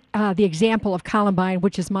use the example of Columbine,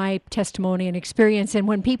 which is my testimony and experience. And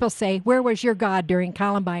when people say, where was your God during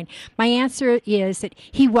Columbine? My answer is that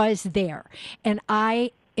he was there. And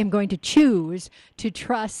I am going to choose to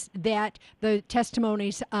trust that the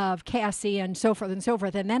testimonies of Cassie and so forth and so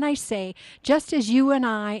forth. And then I say, just as you and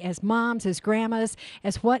I, as moms, as grandmas,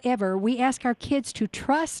 as whatever, we ask our kids to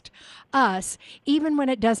trust us even when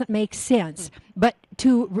it doesn't make sense, but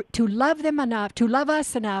to love them enough, to love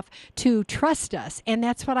us enough to trust us. And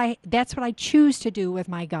that's what I choose to do with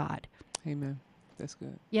my God. Amen. That's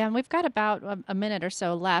good. Yeah, and we've got about a minute or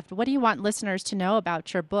so left. What do you want listeners to know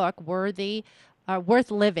about your book,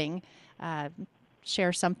 Worth Living?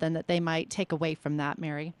 Share something that they might take away from that,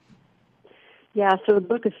 Mary. Yeah, so the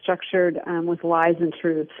book is structured with lies and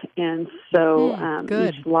truth, and so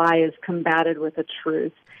each lie is combated with a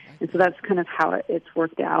truth, and so that's kind of how it's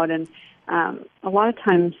worked out. And a lot of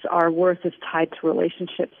times our worth is tied to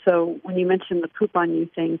relationships. So when you mentioned the poop on you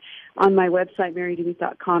thing, on my website,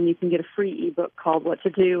 marydewey.com, you can get a free ebook called What to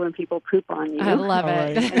Do When People Poop on You. I love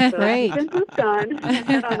it. And so Great. If you've been pooped on,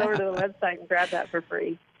 head on over to the website and grab that for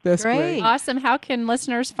free. That's great. Awesome. How can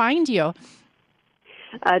listeners find you?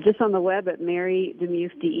 Just on the web at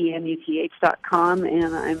MaryDemuth, DEMUTH.com,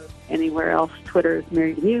 and I'm anywhere else. Twitter is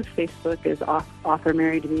Mary Demuth, Facebook is author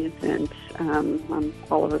Mary Demuth, and I'm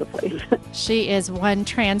all over the place. She is one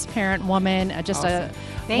transparent woman, just Awesome.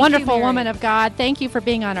 a wonderful woman of God. Thank you for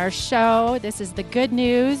being on our show. This is the Good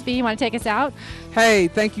News. B, you want to take us out? Hey,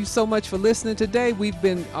 thank you so much for listening today. We've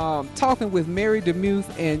been talking with Mary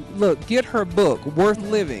Demuth, and look, get her book, Worth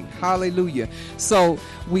Living. Hallelujah. So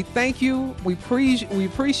we thank you. We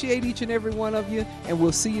appreciate each and every one of you, and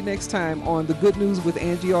we'll see you next time on The Good News with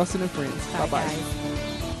Angie Austin and Friends. Bye-bye.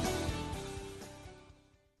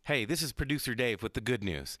 Hey, this is producer Dave with the good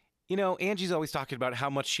news. You know, Angie's always talking about how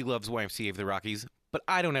much she loves YMCA of the Rockies, but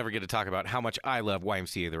I don't ever get to talk about how much I love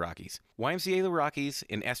YMCA of the Rockies. YMCA of the Rockies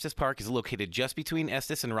in Estes Park is located just between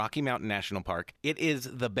Estes and Rocky Mountain National Park. It is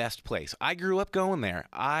the best place. I grew up going there.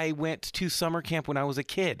 I went to summer camp when I was a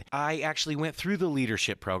kid. I actually went through the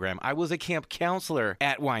leadership program. I was a camp counselor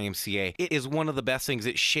at YMCA. It is one of the best things.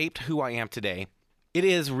 It shaped who I am today. It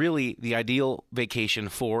is really the ideal vacation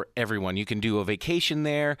for everyone. You can do a vacation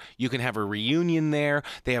there. You can have a reunion there.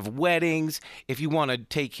 They have weddings. If you want to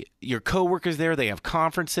take your coworkers there, they have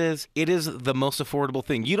conferences. It is the most affordable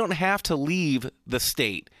thing. You don't have to leave the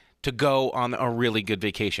state to go on a really good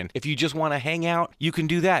vacation. If you just want to hang out, you can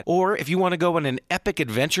do that. Or if you want to go on an epic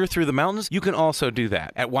adventure through the mountains, you can also do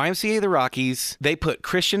that. At YMCA of the Rockies, they put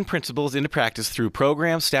Christian principles into practice through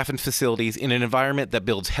programs, staff, and facilities in an environment that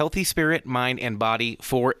builds healthy spirit, mind, and body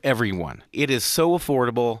for everyone. It is so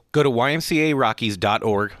affordable. Go to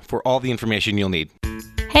ymcarockies.org for all the information you'll need.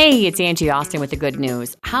 Hey, it's Angie Austin with the good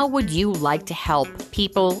news. How would you like to help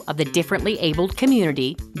people of the differently abled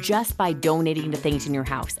community just by donating to things in your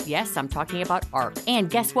house? Yes, I'm talking about ARC. And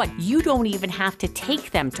guess what? You don't even have to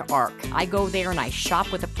take them to ARC. I go there and I shop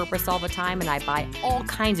with a purpose all the time, and I buy all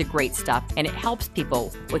kinds of great stuff, and it helps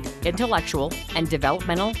people with intellectual and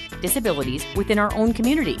developmental disabilities within our own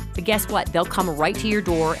community. But guess what? They'll come right to your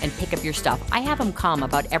door and pick up your stuff. I have them come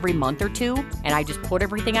about every month or two, and I just put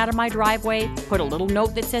everything out of my driveway, put a little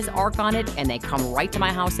note that says ARC on it, and they come right to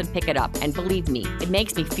my house and pick it up. And believe me, it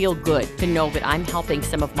makes me feel good to know that I'm helping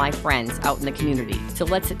some of my friends out in the community. So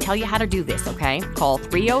let's tell you how to do this, okay? Call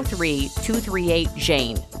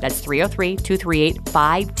 303-238-JANE. That's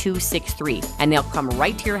 303-238-5263. And they'll come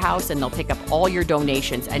right to your house and they'll pick up all your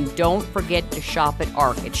donations. And don't forget to shop at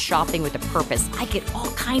ARC. It's shopping with a purpose. I get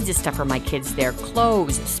all kinds of stuff for my kids there.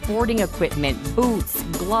 Clothes, sporting equipment, boots,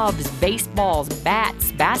 gloves, baseballs,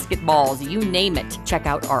 bats, basketballs, you name it. Check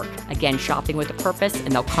out ARC. Again, shopping with a purpose,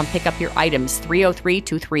 and they'll come pick up your items.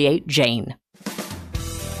 303-238-JANE.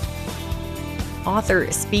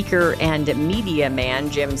 Author, speaker, and media man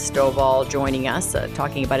Jim Stovall joining us,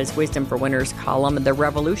 talking about his Wisdom for Winners column, The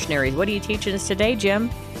Revolutionaries. What are you teaching us today, Jim?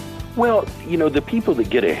 Well, you know, the people that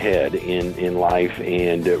get ahead in life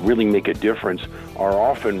and really make a difference are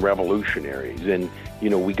often revolutionaries. And, you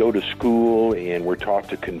know, we go to school and we're taught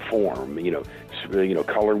to conform,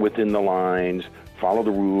 color within the lines, follow the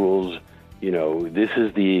rules, this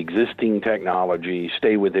is the existing technology,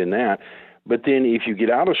 stay within that. But then if you get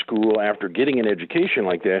out of school after getting an education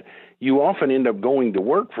like that, you often end up going to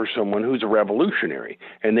work for someone who's a revolutionary.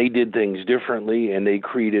 And they did things differently, and they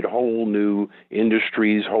created whole new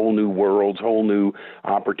industries, whole new worlds, whole new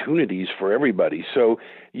opportunities for everybody. So,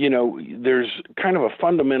 there's kind of a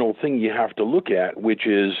fundamental thing you have to look at, which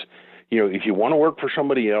is, if you want to work for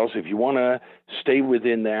somebody else, if you want to stay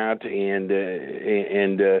within that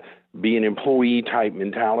and be an employee type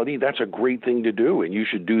mentality, that's a great thing to do, and you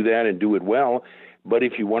should do that and do it well. But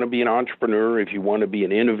if you want to be an entrepreneur, if you want to be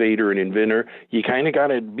an innovator, an inventor, you kind of got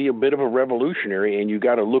to be a bit of a revolutionary, and you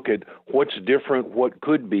got to look at what's different, what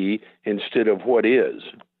could be, instead of what is.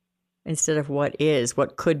 Instead of what is,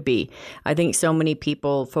 what could be. I think so many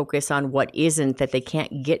people focus on what isn't that they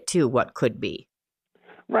can't get to what could be.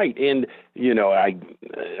 Right, and I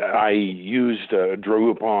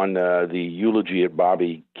drew upon the eulogy at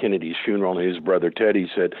Bobby Kennedy's funeral, and his brother Teddy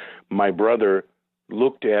said, "My brother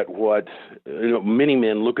looked at what many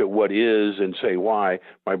men look at what is and say why.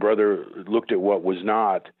 My brother looked at what was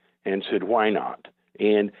not and said why not."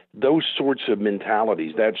 And those sorts of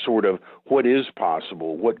mentalities, that sort of what is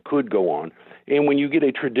possible, what could go on. And when you get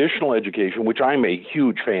a traditional education, which I'm a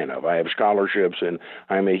huge fan of, I have scholarships and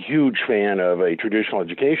I'm a huge fan of a traditional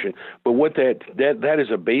education, but what that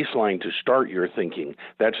is a baseline to start your thinking.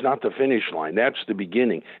 That's not the finish line. That's the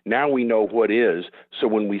beginning. Now we know what is. So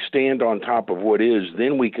when we stand on top of what is,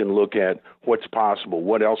 then we can look at what's possible,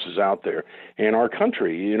 what else is out there. And our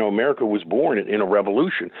country, America was born in a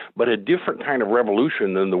revolution, but a different kind of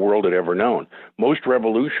revolution than the world had ever known. Most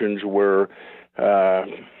revolutions were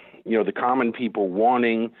the common people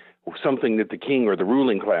wanting something that the king or the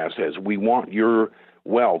ruling class has. We want your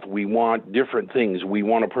wealth. We want different things. We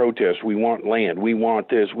want to protest. We want land. We want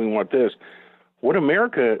this. We want this. What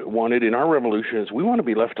America wanted in our revolution is we want to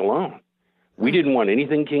be left alone. We didn't want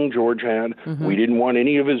anything King George had. Mm-hmm. We didn't want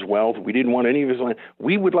any of his wealth. We didn't want any of his land.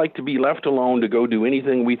 We would like to be left alone to go do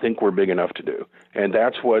anything we think we're big enough to do. And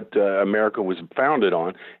that's what America was founded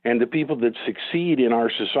on. And the people that succeed in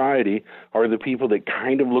our society are the people that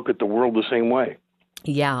kind of look at the world the same way.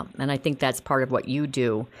 Yeah, and I think that's part of what you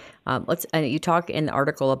do. You talk in the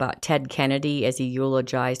article about Ted Kennedy as he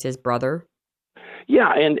eulogized his brother.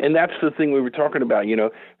 Yeah, and that's the thing we were talking about.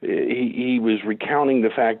 He was recounting the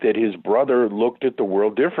fact that his brother looked at the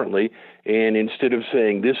world differently, and instead of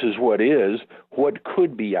saying this is what is, what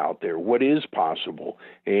could be out there, what is possible,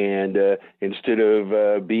 and instead of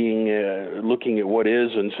looking at what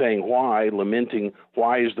is and saying why, lamenting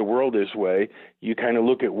why is the world this way, you kind of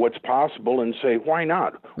look at what's possible and say why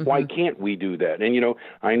not? Mm-hmm. Why can't we do that? And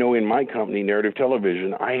I know in my company, Narrative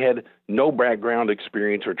Television, I had no background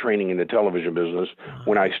experience or training in the television business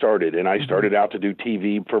when I started, and I started out to do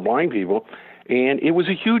TV for blind people, and it was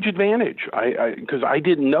a huge advantage because I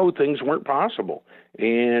didn't know things weren't possible.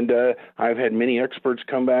 And I've had many experts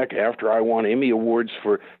come back after I won Emmy Awards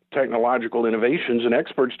for technological innovations, and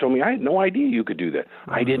experts told me I had no idea you could do that.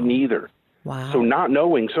 Wow. I didn't either. Wow. So not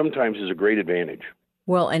knowing sometimes is a great advantage.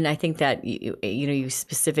 Well, and I think that you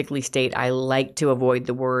specifically state, I like to avoid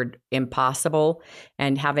the word impossible,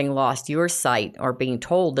 and having lost your sight, or being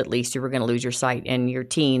told at least you were going to lose your sight in your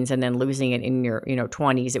teens and then losing it in your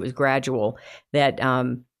 20s, it was gradual, that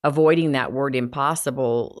avoiding that word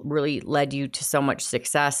impossible really led you to so much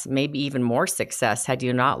success, maybe even more success had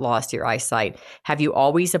you not lost your eyesight. Have you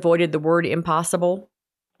always avoided the word impossible?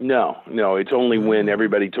 No. It's only when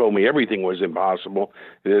everybody told me everything was impossible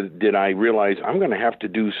did I realize I'm going to have to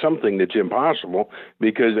do something that's impossible,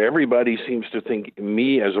 because everybody seems to think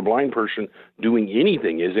me as a blind person doing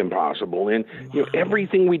anything is impossible. And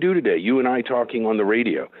everything we do today, you and I talking on the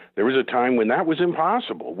radio, there was a time when that was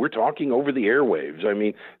impossible. We're talking over the airwaves. I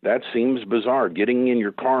mean, that seems bizarre. Getting in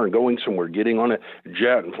your car and going somewhere, getting on a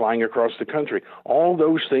jet and flying across the country, all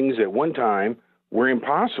those things at one time were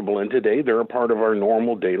impossible, and today they're a part of our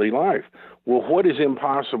normal daily life. Well, what is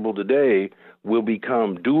impossible today will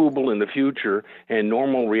become doable in the future and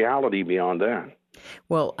normal reality beyond that.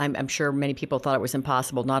 Well, I'm sure many people thought it was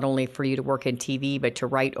impossible not only for you to work in TV, but to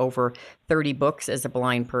write over 30 books as a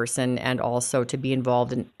blind person, and also to be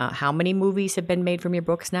involved in how many movies have been made from your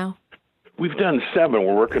books now? We've done 7.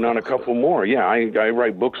 We're working on a couple more. Yeah, I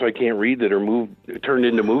write books I can't read that are turned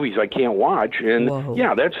into movies I can't watch. And Whoa.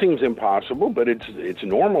 Yeah, that seems impossible, but it's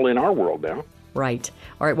normal in our world now. Right.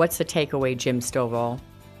 All right, what's the takeaway, Jim Stovall?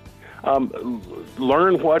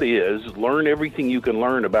 Learn what is, learn everything you can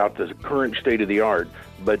learn about the current state of the art,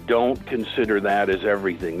 but don't consider that as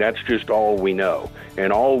everything. That's just all we know.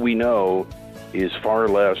 And all we know is far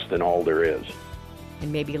less than all there is.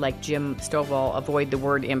 And maybe, like Jim Stovall, avoid the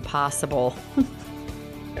word impossible.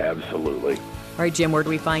 Absolutely. All right, Jim, where do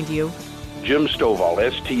we find you? Jim Stovall,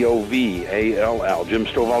 Stovall,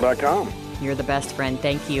 JimStovall.com. You're the best friend.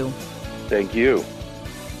 Thank you. Thank you.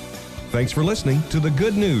 Thanks for listening to The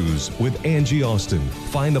Good News with Angie Austin.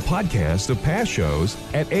 Find the podcast of past shows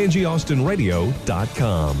at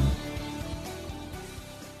AngieAustinRadio.com.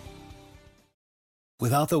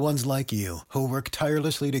 Without the ones like you, who work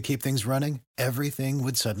tirelessly to keep things running, everything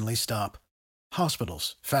would suddenly stop.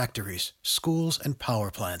 Hospitals, factories, schools, and power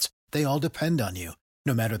plants, they all depend on you.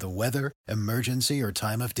 No matter the weather, emergency, or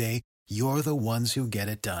time of day, you're the ones who get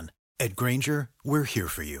it done. At Grainger, we're here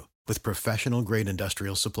for you with professional-grade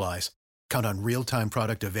industrial supplies. Count on real-time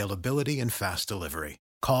product availability and fast delivery.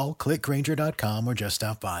 Call, click Grainger.com, or just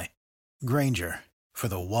stop by. Grainger, for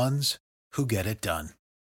the ones who get it done.